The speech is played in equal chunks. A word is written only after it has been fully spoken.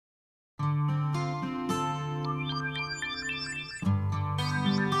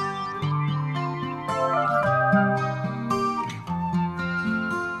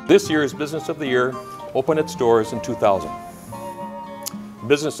This year's Business of the Year opened its doors in 2000.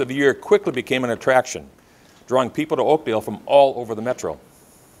 Business of the Year quickly became an attraction, drawing people to Oakdale from all over the metro.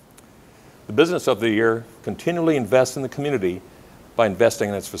 The Business of the Year continually invests in the community by investing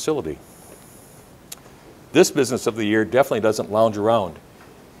in its facility. This Business of the Year definitely doesn't lounge around.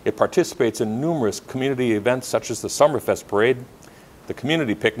 It participates in numerous community events such as the Summerfest Parade, the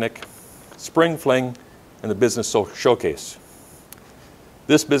Community Picnic, Spring Fling, and the Business Showcase.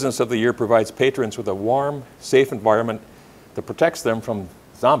 This Business of the Year provides patrons with a warm, safe environment that protects them from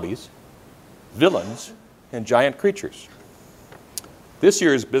zombies, villains, and giant creatures. This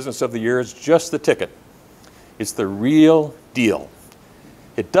year's Business of the Year is just the ticket. It's the real deal.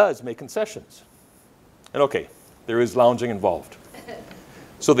 It does make concessions. And okay, there is lounging involved.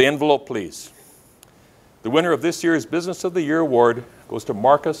 So the envelope, please. The winner of this year's Business of the Year award goes to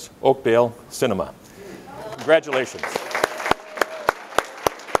Marcus Oakdale Cinema. Congratulations.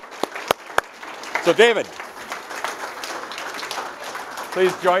 So David,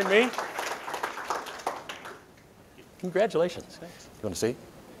 please join me. Congratulations. Thanks. You want to say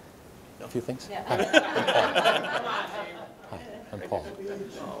a few things? Yeah. Hi, I'm Paul.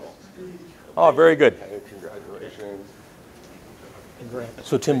 Oh, very good. Congratulations.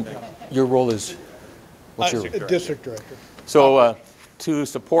 So Tim, your role is, what's your role? District Director. So to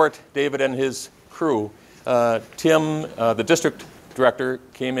support David and his crew, Tim, the District Director,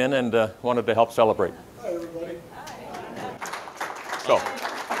 came in and wanted to help celebrate. Hi, everybody. So,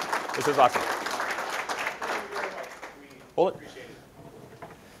 this is awesome. Hold it.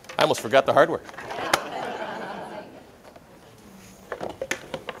 I almost forgot the hardware.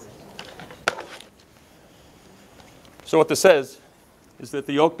 So what this says is that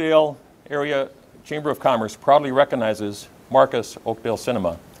the Oakdale Area Chamber of Commerce proudly recognizes Marcus Oakdale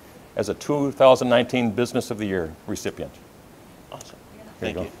Cinema as a 2019 Business of the Year recipient. Awesome. Here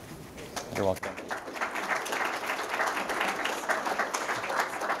you go. You're welcome.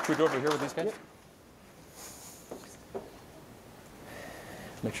 Should we go over here with these guys?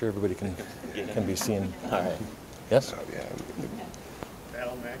 Make sure everybody can be seen. All right. Yes?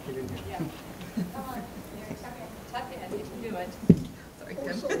 Al Mack, you didn't Yeah. Come on. Tuck in. You can do it. Sorry,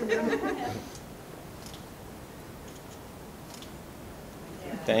 Tim.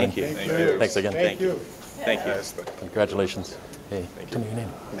 Thank you. Thank you. Thanks again. Thank you. Thank you. Congratulations. Hey, tell me your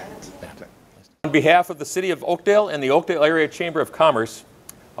name. Matt. On behalf of the City of Oakdale and the Oakdale Area Chamber of Commerce,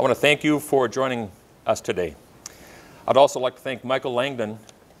 I want to thank you for joining us today. I'd also like to thank Michael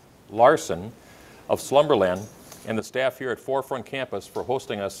Larson of Slumberland and the staff here at Forefront Campus for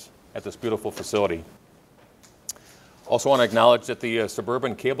hosting us at this beautiful facility. Also want to acknowledge that the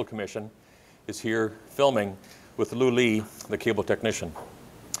Suburban Cable Commission is here filming with Lou Lee, the cable technician.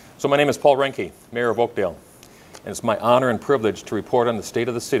 So my name is Paul Renke, Mayor of Oakdale, and it's my honor and privilege to report on the state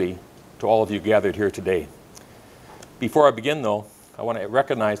of the city to all of you gathered here today. Before I begin, though, I want to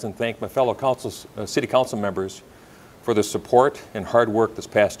recognize and thank my fellow city council members for their support and hard work this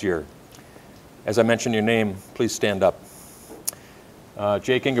past year. As I mention your name, please stand up.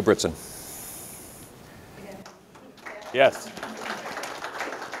 Jake Ingebrigtsen. Yes.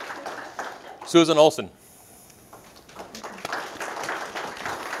 Susan Olson.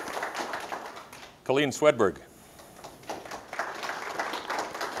 Colleen Swedberg.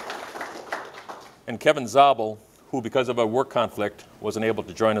 And Kevin Zabel, who because of a work conflict wasn't able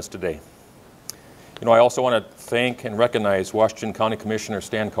to join us today. You know, I also want to thank and recognize Washington County Commissioner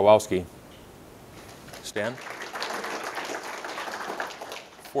Stan Kowalski. Stan?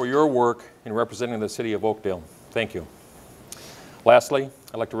 For your work in representing the city of Oakdale. Thank you. Lastly,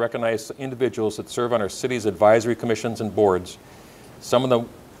 I'd like to recognize individuals that serve on our city's advisory commissions and boards, some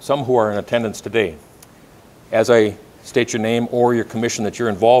who are in attendance today. As I state your name or your commission that you're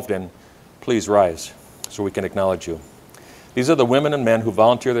involved in, please rise so we can acknowledge you. These are the women and men who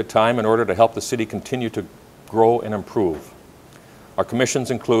volunteer their time in order to help the city continue to grow and improve. Our commissions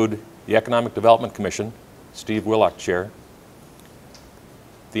include the Economic Development Commission, Steve Willock, Chair,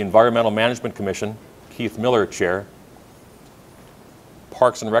 the Environmental Management Commission, Keith Miller, Chair,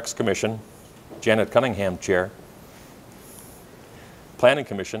 Parks and Recs Commission, Janet Cunningham, Chair, Planning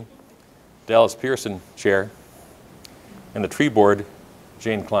Commission, Dallas Pearson, Chair, and the Tree Board,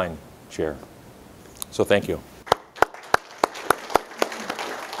 Jane Klein, Chair. So thank you.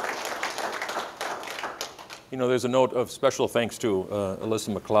 You know, there's a note of special thanks to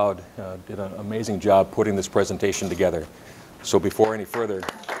Alyssa McLeod. Did an amazing job putting this presentation together. So before any further,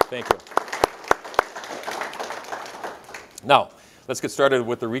 thank you. Now, let's get started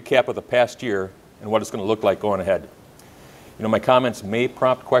with the recap of the past year and what it's going to look like going ahead. You know, my comments may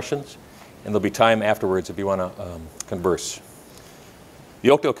prompt questions, and there'll be time afterwards if you want to converse. The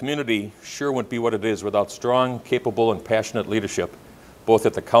Oakdale community sure wouldn't be what it is without strong, capable, and passionate leadership, both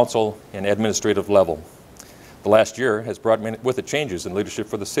at the council and administrative level. The last year has brought with it changes in leadership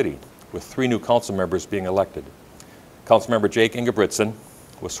for the city, with 3 new council members being elected. Councilmember Jake Ingebrigtsen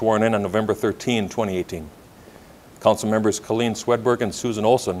was sworn in on November 13, 2018. Council members Colleen Swedberg and Susan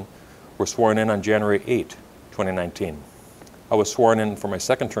Olson were sworn in on January 8, 2019. I was sworn in for my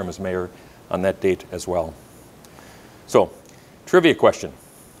second term as mayor on that date as well. So, trivia question.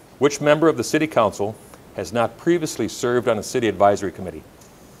 Which member of the City Council has not previously served on a City Advisory Committee?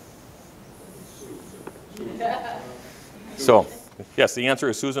 So, yes, the answer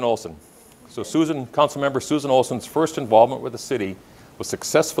is Susan Olson. So Councilmember Susan Olson's first involvement with the city was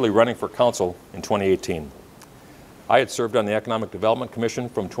successfully running for council in 2018. I had served on the Economic Development Commission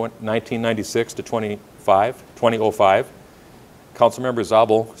from 1996 to 2005. Councilmember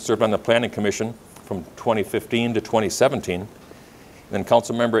Zabel served on the Planning Commission from 2015 to 2017. And then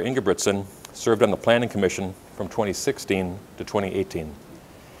Councilmember Ingebrigtsen served on the Planning Commission from 2016 to 2018. And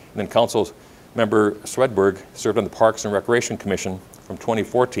then Councilmember Swedberg served on the Parks and Recreation Commission from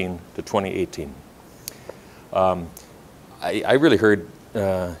 2014 to 2018. I really heard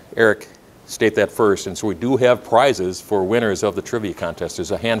Eric state that first, and so we do have prizes for winners of the trivia contest.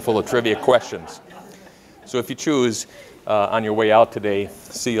 There's a handful of trivia questions. So if you choose, on your way out today,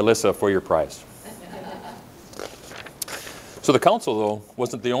 see Alyssa for your prize. So the council, though,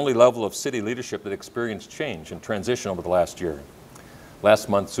 wasn't the only level of city leadership that experienced change and transition over the last year. Last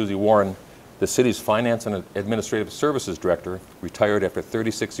month, Susie Warren, the city's Finance and Administrative Services Director, retired after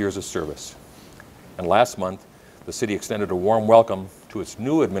 36 years of service. And last month, the city extended a warm welcome to its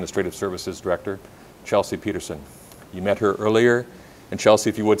new Administrative Services Director, Chelsea Peterson. You met her earlier, and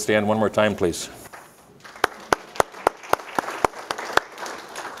Chelsea, if you would stand one more time, please.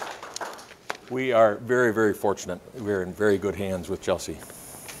 We are very, very fortunate. We're in very good hands with Chelsea.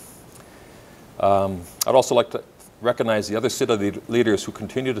 I'd also like to recognize the other city leaders who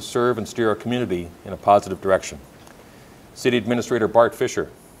continue to serve and steer our community in a positive direction. City Administrator Bart Fisher,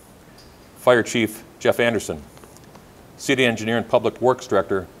 Fire Chief Jeff Anderson, City Engineer and Public Works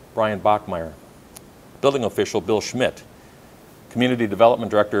Director Brian Bachmeyer, Building Official Bill Schmidt, Community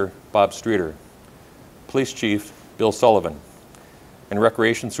Development Director Bob Streeter, Police Chief Bill Sullivan, and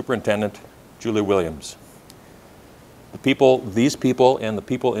Recreation Superintendent Julie Williams. These people and the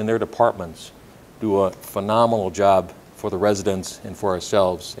people in their departments do a phenomenal job for the residents and for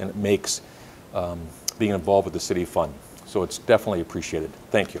ourselves, and it makes being involved with the city fun. So it's definitely appreciated.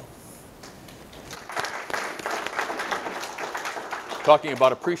 Thank you. Talking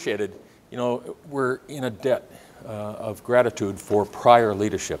about appreciated, you know, we're in a debt of gratitude for prior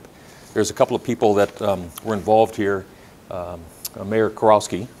leadership. There's a couple of people that were involved here, Mayor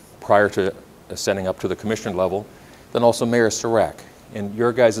Kurowski, prior to ascending up to the commissioner level, then also Mayor Serac. And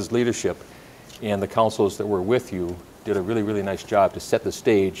your guys' leadership and the councils that were with you did a really, really nice job to set the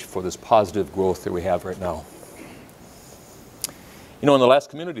stage for this positive growth that we have right now. You know, in the last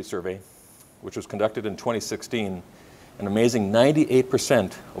community survey, which was conducted in 2016, an amazing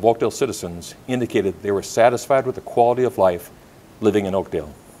 98% of Oakdale citizens indicated they were satisfied with the quality of life living in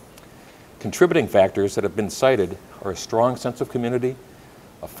Oakdale. Contributing factors that have been cited are a strong sense of community,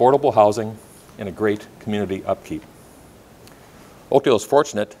 affordable housing, and a great community upkeep. Oakdale is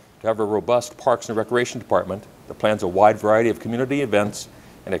fortunate to have a robust Parks and Recreation Department that plans a wide variety of community events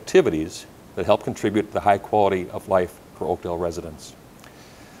and activities that help contribute to the high quality of life for Oakdale residents.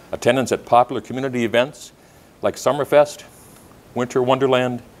 Attendance at popular community events like Summerfest, Winter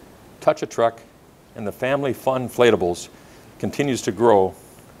Wonderland, Touch a Truck, and the Family Fun Inflatables continues to grow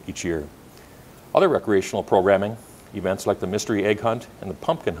each year. Other recreational programming, events like the Mystery Egg Hunt and the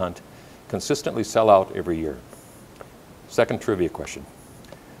Pumpkin Hunt, consistently sell out every year. Second trivia question.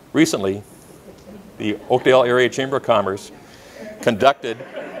 Recently, the Oakdale Area Chamber of Commerce conducted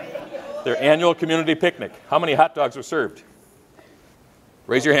their annual community picnic. How many hot dogs were served?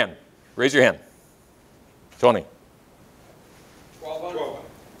 Raise your hand. Raise your hand. Tony. 1200.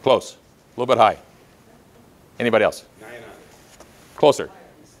 Close. A little bit high. Anybody else? 900. Closer.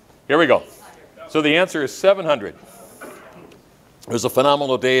 Here we go. So the answer is 700. It was a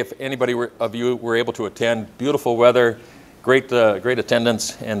phenomenal day. If anybody of you were able to attend, beautiful weather, great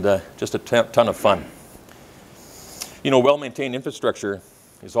attendance, and just a ton of fun. You know, well-maintained infrastructure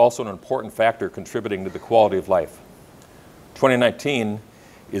is also an important factor contributing to the quality of life. 2019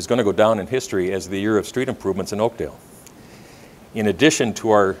 is going to go down in history as the year of street improvements in Oakdale. In addition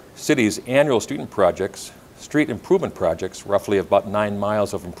to our city's annual street improvement projects, roughly about 9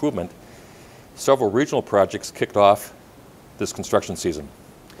 miles of improvement, several regional projects kicked off this construction season.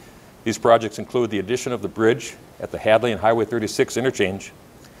 These projects include the addition of the bridge at the Hadley and Highway 36 interchange,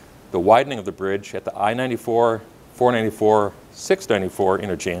 the widening of the bridge at the I-94, 494, 694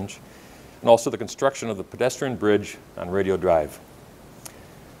 interchange, and also the construction of the pedestrian bridge on Radio Drive.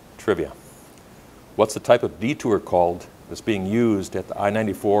 Trivia. What's the type of detour called that's being used at the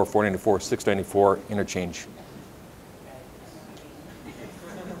I-94, 494, 694 interchange?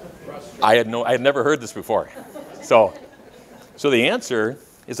 I had never heard this before. So the answer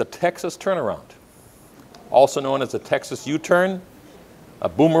is a Texas turnaround, also known as a Texas U-turn, a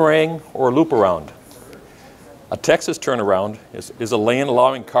boomerang, or a loop around. A Texas turnaround is a lane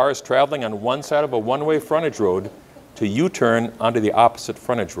allowing cars traveling on one side of a one-way frontage road to U-turn onto the opposite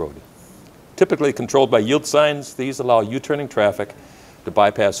frontage road. Typically controlled by yield signs, these allow U-turning traffic to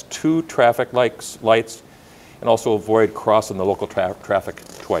bypass two traffic lights and also avoid crossing the local traffic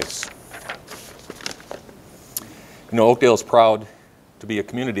twice. You know, Oakdale is proud to be a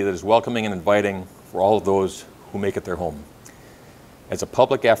community that is welcoming and inviting for all of those who make it their home. As a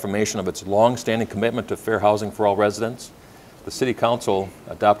public affirmation of its long-standing commitment to fair housing for all residents, the City Council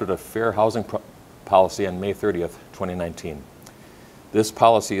adopted a fair housing policy on May 30th, 2019. This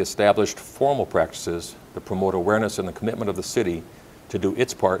policy established formal practices to promote awareness and the commitment of the city to do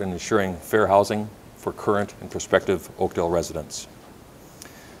its part in ensuring fair housing for current and prospective Oakdale residents.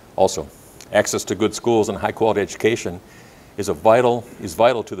 Also, access to good schools and high-quality education is vital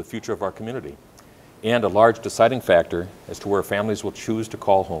to the future of our community and a large deciding factor as to where families will choose to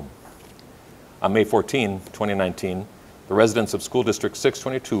call home. On May 14, 2019, the residents of School District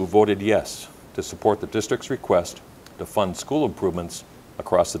 622 voted yes to support the district's request to fund school improvements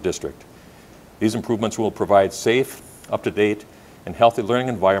across the district. These improvements will provide safe, up-to-date, and healthy learning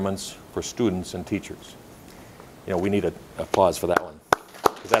environments for students and teachers. You know, we need an applause for that one,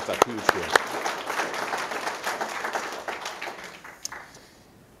 because that's a huge deal.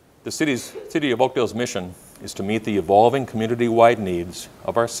 The City of Oakdale's mission is to meet the evolving community-wide needs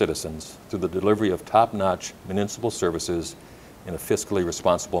of our citizens through the delivery of top-notch municipal services in a fiscally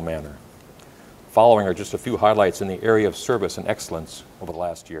responsible manner. Following are just a few highlights in the area of service and excellence over the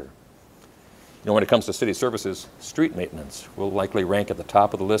last year. You know, when it comes to city services, street maintenance will likely rank at the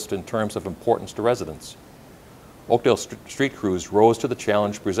top of the list in terms of importance to residents. Oakdale street crews rose to the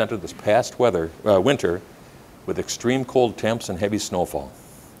challenge presented this past winter with extreme cold temps and heavy snowfall.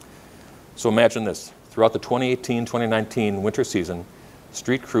 So imagine this. Throughout the 2018-2019 winter season,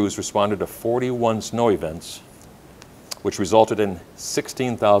 street crews responded to 41 snow events, which resulted in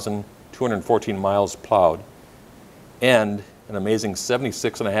 16,214 miles plowed and an amazing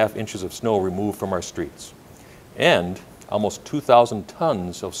 76.5 inches of snow removed from our streets. And almost 2,000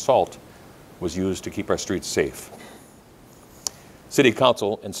 tons of salt was used to keep our streets safe. City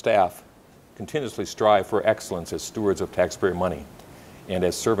Council and staff continuously strive for excellence as stewards of taxpayer money and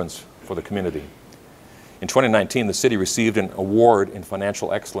as servants for the community. In 2019, the city received an award in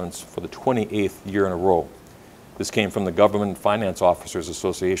financial excellence for the 28th year in a row. This came from the Government Finance Officers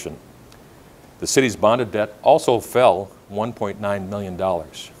Association. The city's bonded debt also fell $1.9 million.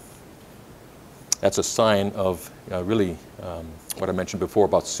 That's a sign of what I mentioned before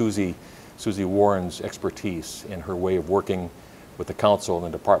about Susie Warren's expertise and her way of working with the council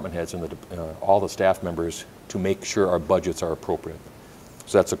and the department heads and all the staff members to make sure our budgets are appropriate.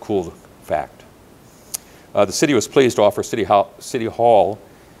 So that's a cool fact. The city was pleased to offer City Hall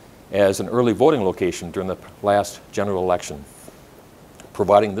as an early voting location during the last general election.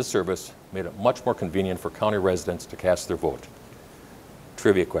 Providing this service made it much more convenient for county residents to cast their vote.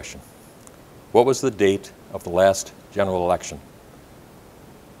 Trivia question. What was the date of the last general election?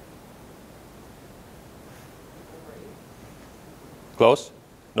 Close?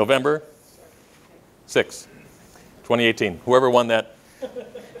 November 6, 2018. Whoever won that,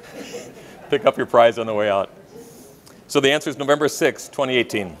 pick up your prize on the way out. So the answer is November 6,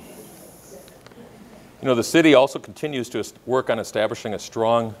 2018. You know, the city also continues to work on establishing a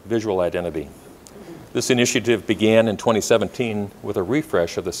strong visual identity. This initiative began in 2017 with a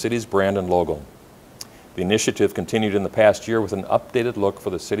refresh of the city's brand and logo. The initiative continued in the past year with an updated look for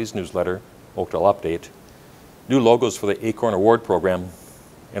the city's newsletter, Oakdale Update, new logos for the Acorn Award Program,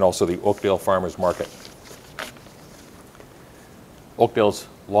 and also the Oakdale Farmers Market. Oakdale's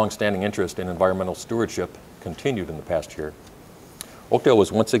long-standing interest in environmental stewardship continued in the past year. Oakdale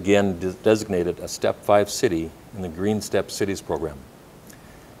was once again designated a Step 5 city in the Green Step Cities program.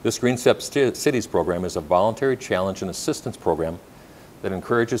 This Green Step Cities program is a voluntary challenge and assistance program that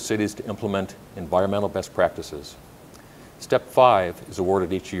encourages cities to implement environmental best practices. Step 5 is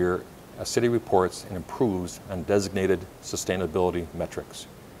awarded each year as city reports and improves on designated sustainability metrics.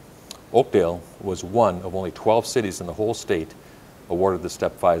 Oakdale was one of only 12 cities in the whole state awarded the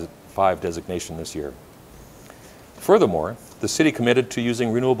Step 5 5 designation this year. Furthermore, the city committed to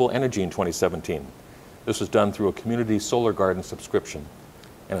using renewable energy in 2017. This was done through a community solar garden subscription,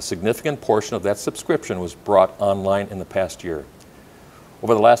 and a significant portion of that subscription was brought online in the past year.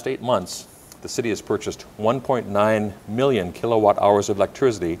 Over the last 8 months, the city has purchased 1.9 million kilowatt hours of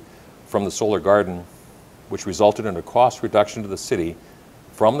electricity from the solar garden, which resulted in a cost reduction to the city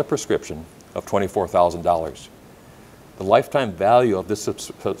from the prescription of $24,000. The lifetime value of this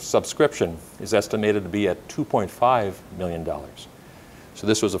subscription is estimated to be at $2.5 million. So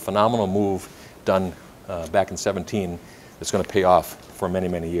this was a phenomenal move done back in 17 that's going to pay off for many,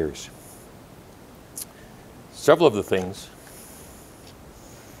 many years. Several of the things,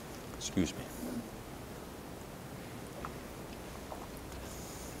 excuse me,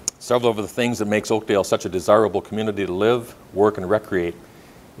 several of the things that makes Oakdale such a desirable community to live, work, and recreate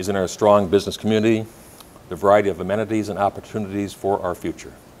is in our strong business community, the variety of amenities and opportunities for our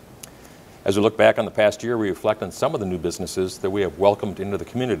future. As we look back on the past year, we reflect on some of the new businesses that we have welcomed into the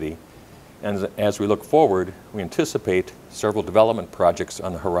community, and as we look forward, we anticipate several development projects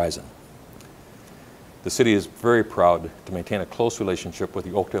on the horizon. The city is very proud to maintain a close relationship with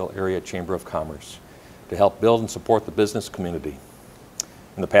the Oakdale Area Chamber of Commerce to help build and support the business community.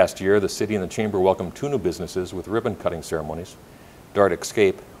 In the past year, the city and the chamber welcomed 2 new businesses with ribbon cutting ceremonies. Dart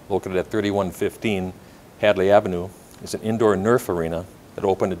Escape, located at 3115 Hadley Avenue, is an indoor Nerf arena that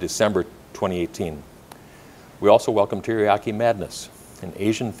opened in December 2018. We also welcomed Teriyaki Madness, an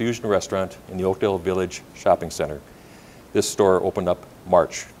Asian fusion restaurant in the Oakdale Village Shopping Center. This store opened up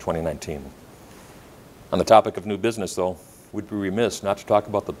March 2019. On the topic of new business, though, we'd be remiss not to talk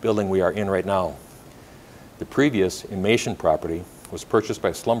about the building we are in right now. The previous Imation property was purchased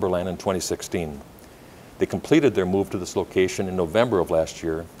by Slumberland in 2016. They completed their move to this location in November of last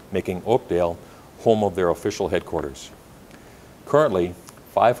year, making Oakdale home of their official headquarters. Currently,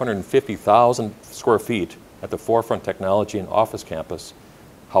 550,000 square feet at the Forefront Technology and Office Campus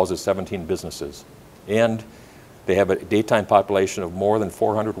houses 17 businesses, and they have a daytime population of more than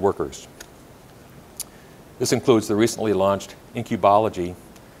 400 workers. This includes the recently launched Incubology,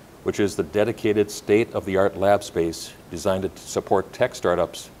 which is the dedicated state-of-the-art lab space designed to support tech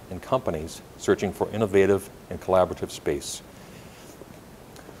startups and companies searching for innovative and collaborative space.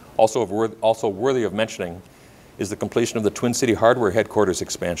 Also worthy of mentioning is the completion of the Twin City Hardware headquarters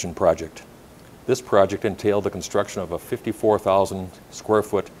expansion project. This project entailed the construction of a 54,000 square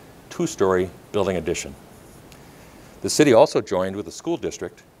foot, 2-story building addition. The city also joined with the school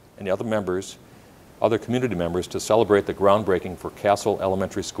district and the other community members to celebrate the groundbreaking for Castle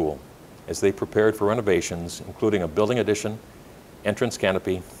Elementary School as they prepared for renovations, including a building addition, entrance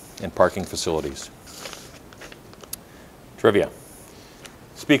canopy, and parking facilities. Trivia.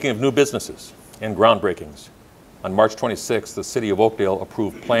 Speaking of new businesses and groundbreakings, on March 26th, the city of Oakdale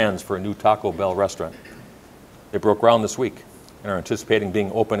approved plans for a new Taco Bell restaurant. They broke ground this week and are anticipating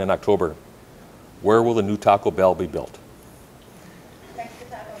being open in October. Where will the new Taco Bell be built? Next to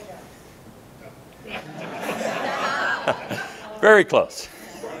Taco Bell. Very close.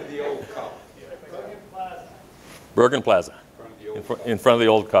 Front of the old cup. Bergen Plaza, in front of the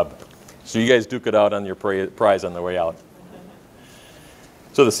old Cub. So you guys duke it out on your prize on the way out.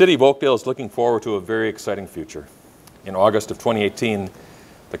 So the city of Oakdale is looking forward to a very exciting future. In August of 2018,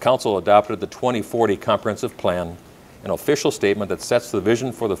 the council adopted the 2040 Comprehensive Plan, an official statement that sets the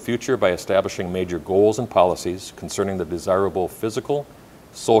vision for the future by establishing major goals and policies concerning the desirable physical,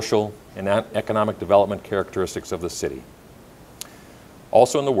 social, and economic development characteristics of the city.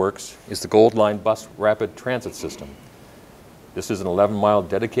 Also in the works is the Gold Line Bus Rapid Transit System. This is an 11-mile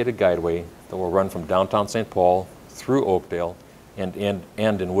dedicated guideway that will run from downtown St. Paul through Oakdale and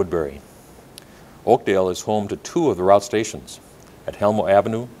in Woodbury. Oakdale is home to 2 of the route stations at Helmo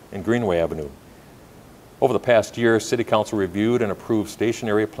Avenue and Greenway Avenue. Over the past year, City Council reviewed and approved station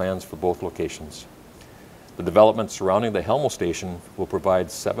area plans for both locations. The development surrounding the Helmo station will provide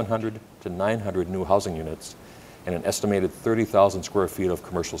 700 to 900 new housing units and an estimated 30,000 square feet of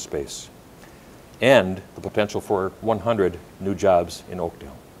commercial space, and the potential for 100 new jobs in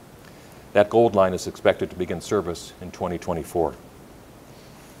Oakdale. That Gold Line is expected to begin service in 2024.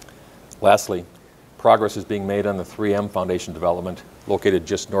 Lastly, progress is being made on the 3M Foundation development located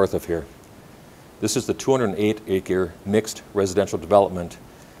just north of here. This is the 208-acre mixed residential development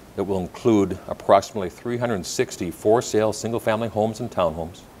that will include approximately 360 for-sale single-family homes and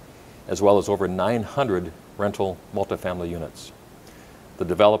townhomes, as well as over 900 rental multifamily units. The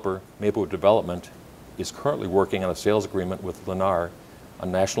developer, Maplewood Development, is currently working on a sales agreement with Lennar, a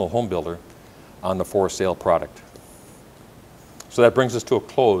national home builder, on the for-sale product. So that brings us to a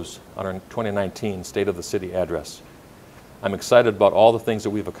close on our 2019 State of the City address. I'm excited about all the things that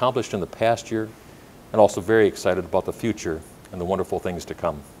we've accomplished in the past year, and also very excited about the future and the wonderful things to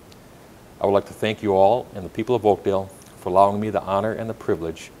come. I would like to thank you all and the people of Oakdale for allowing me the honor and the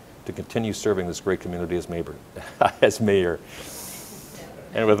privilege to continue serving this great community as mayor.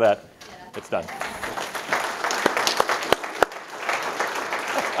 And with that, it's done.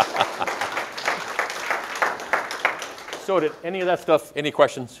 So did any of that stuff, any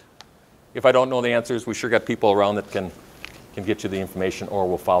questions? If I don't know the answers, we sure got people around that can get you the information, or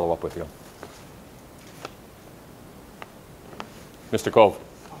we'll follow up with you. Mr. Cove.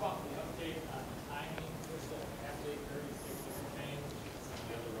 How about the update on the timing for the Hadley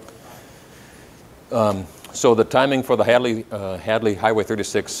 36 change? So the timing for the Hadley Highway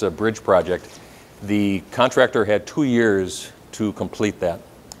 36 bridge project, the contractor had 2 years to complete that.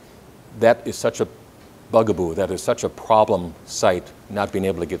 That is such a bugaboo, that is such a problem site, not being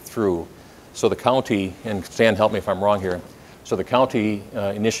able to get through. So the county, and Stan, help me if I'm wrong here, so the county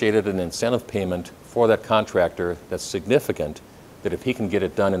initiated an incentive payment for that contractor that's significant, that if he can get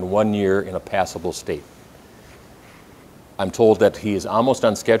it done in 1 year in a passable state. I'm told that he is almost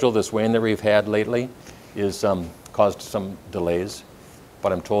on schedule. This rain that we've had lately is caused some delays,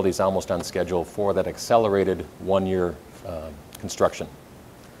 but I'm told he's almost on schedule for that accelerated 1 year construction.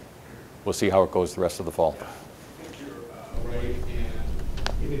 We'll see how it goes the rest of the fall. I think you're right,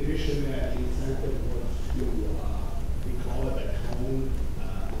 and in addition to that, the incentive was to, we call it a cone,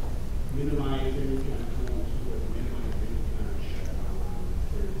 minimize any kind of cone, to minimize any kind of shutdown on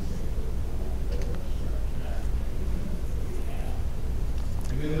 36 we have.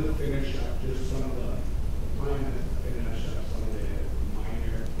 And then to finish up just some of the plan to finish up some of the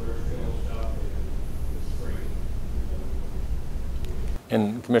minor work stuff in the spring.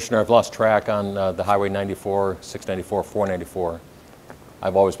 And Commissioner, I've lost track on the Highway 94, 694, 494.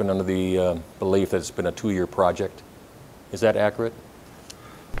 I've always been under the belief that it's been a 2-year project. Is that accurate?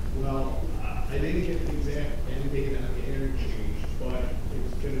 Well, I didn't get the exact end date on the interchange, but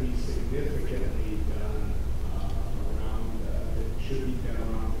it's going to be significantly done around, it should be done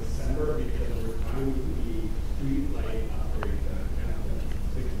around December, because we're trying to the street light upgrade done at the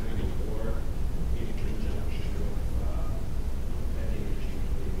 694 in conjunction with that interchange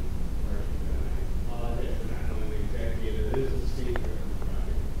being partially done. Not knowing the exact date, it is a state-driven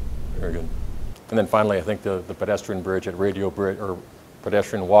project. Very good. And then finally, I think the pedestrian bridge at Radio Bridge, or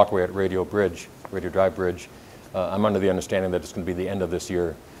pedestrian walkway at Radio Drive Bridge, I'm under the understanding that it's going to be the end of this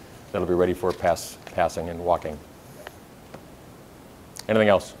year. That'll be ready for passing and walking. Anything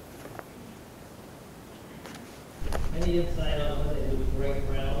else? Any insight on when it would break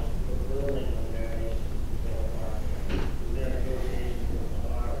ground for the building on there? Is there negotiations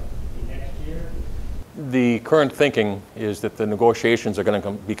with the next year? The current thinking is that the negotiations are going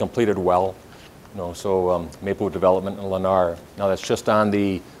to be completed well. So Maplewood Development and Lennar. Now that's just on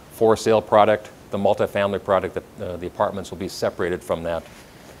the for sale product, the multifamily product, that the apartments will be separated from that.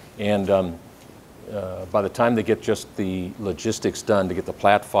 And by the time they get just the logistics done to get the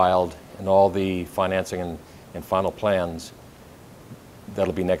plat filed and all the financing and final plans,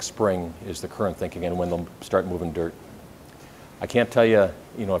 that'll be next spring is the current thinking, and when they'll start moving dirt. I can't tell you,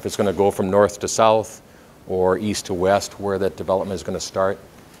 if it's going to go from north to south or east to west where that development is going to start,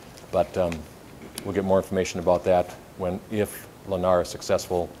 but we'll get more information about that if Lennar is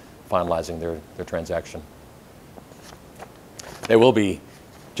successful finalizing their transaction. They will be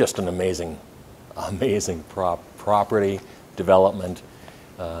just an amazing property development.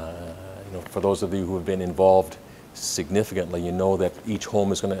 For those of you who have been involved significantly, you know that each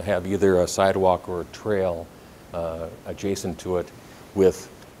home is going to have either a sidewalk or a trail adjacent to it, with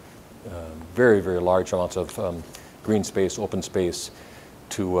very, very large amounts of green space, open space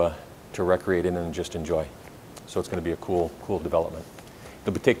to recreate in and just enjoy. So it's going to be a cool development.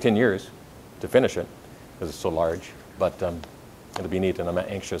 It'll take 10 years to finish it because it's so large, but it'll be neat, and I'm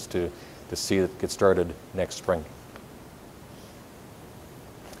anxious to see it get started next spring.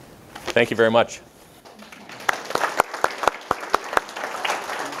 Thank you very much.